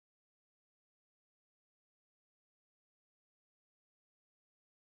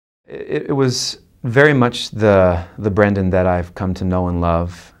It was very much the Brendan that I've come to know and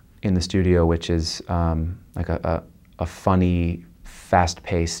love in the studio, which is like a funny,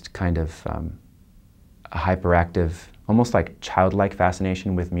 fast-paced kind of a hyperactive, almost like childlike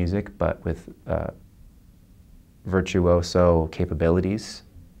fascination with music, but with virtuoso capabilities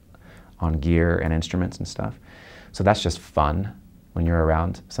on gear and instruments and stuff. So that's just fun when you're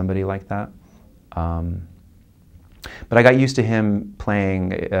around somebody like that. But I got used to him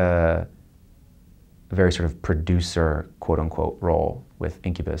playing a very sort of producer, quote-unquote, role with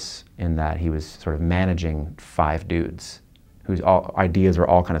Incubus, in that he was sort of managing 5 dudes whose ideas were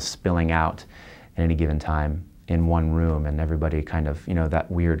all kind of spilling out at any given time in one room, and everybody kind of, you know, that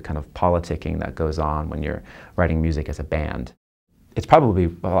weird kind of politicking that goes on when you're writing music as a band. It's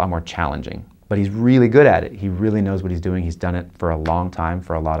probably a lot more challenging, but he's really good at it. He really knows what he's doing. He's done it for a long time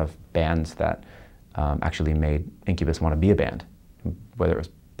for a lot of bands that actually made Incubus want to be a band, whether it was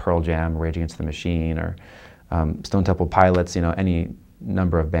Pearl Jam, Rage Against the Machine, or Stone Temple Pilots, you know, any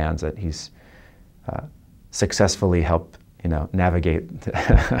number of bands that he's successfully helped, you know, navigate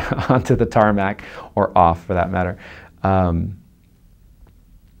onto the tarmac, or off for that matter.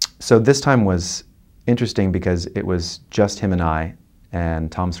 So this time was interesting because it was just him and I,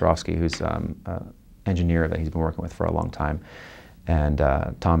 and Tom Swarovski, who's an engineer that he's been working with for a long time. And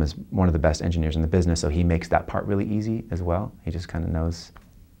Tom is one of the best engineers in the business, so he makes that part really easy as well. He just kind of knows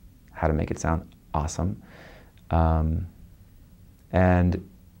how to make it sound awesome. And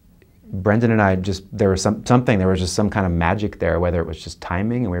Brendan and I there was just some kind of magic there, whether it was just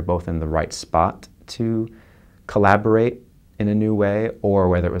timing and we were both in the right spot to collaborate in a new way, or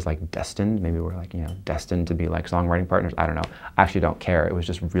whether it was like destined. Maybe we're like, you know, destined to be like songwriting partners. I don't know. I actually don't care. It was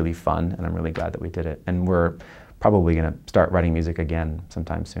just really fun, and I'm really glad that we did it. And we're probably going to start writing music again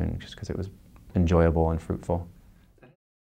sometime soon, just because it was enjoyable and fruitful.